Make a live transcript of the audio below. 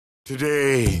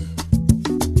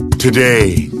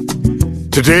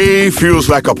Today feels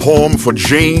like a poem for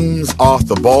James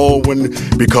Arthur Baldwin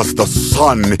because the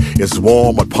sun is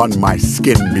warm upon my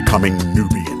skin, becoming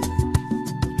Nubian.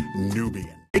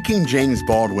 Making James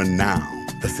Baldwin now,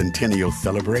 the Centennial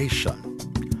Celebration.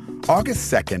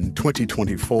 August 2nd,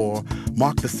 2024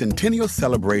 marked the centennial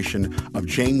celebration of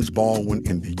James Baldwin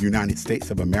in the United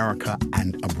States of America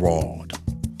and abroad.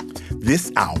 This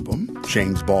album,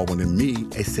 James Baldwin and Me,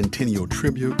 a Centennial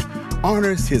Tribute,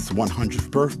 honors his 100th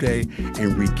birthday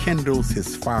and rekindles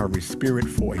his fiery spirit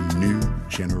for a new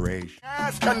generation.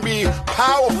 Ass can be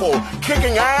powerful,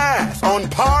 kicking ass on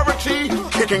poverty,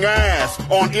 kicking ass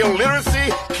on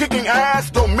illiteracy, kicking ass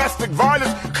domestic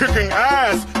violence, kicking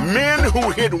ass men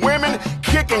who hit women,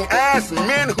 kicking ass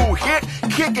men who hit,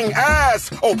 kicking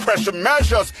ass oppression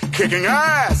measures, kicking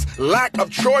ass lack of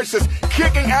choices,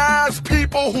 kicking ass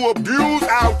people who abuse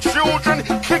our children,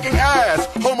 kicking ass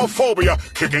homophobia,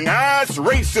 kicking ass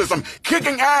racism,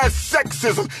 kicking ass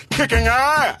sexism, kicking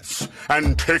ass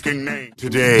and taking names.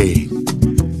 Today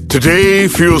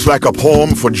feels like a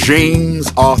poem for James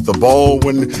Arthur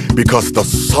Baldwin because the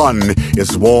sun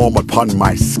is warm upon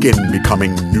my skin,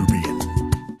 becoming Nubian.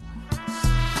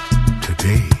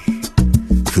 Today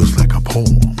feels like